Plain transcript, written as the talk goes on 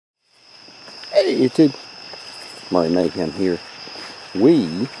Hey YouTube, Murray Mayhem here.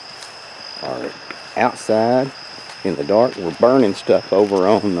 We are outside in the dark. We're burning stuff over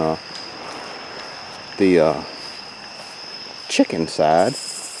on the chicken side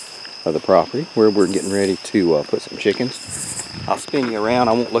of the property where we're getting ready to put some chickens. I'll spin you around.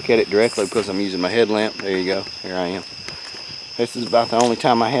 I won't look at it directly because I'm using my headlamp. There you go. Here I am. This is about the only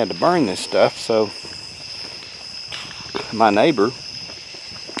time I had to burn this stuff. So my neighbor,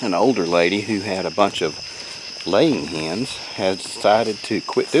 an older lady who had a bunch of laying hens, has decided to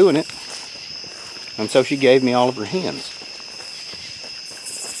quit doing it, and so she gave me all of her hens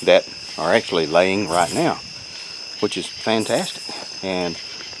that are actually laying right now, which is fantastic. And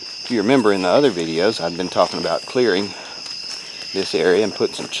if you remember in the other videos, I've been talking about clearing this area and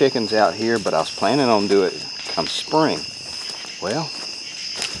putting some chickens out here, but I was planning on doing it come spring. Well,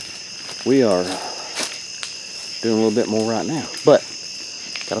 we are doing a little bit more right now, but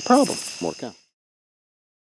got a problem. More to come.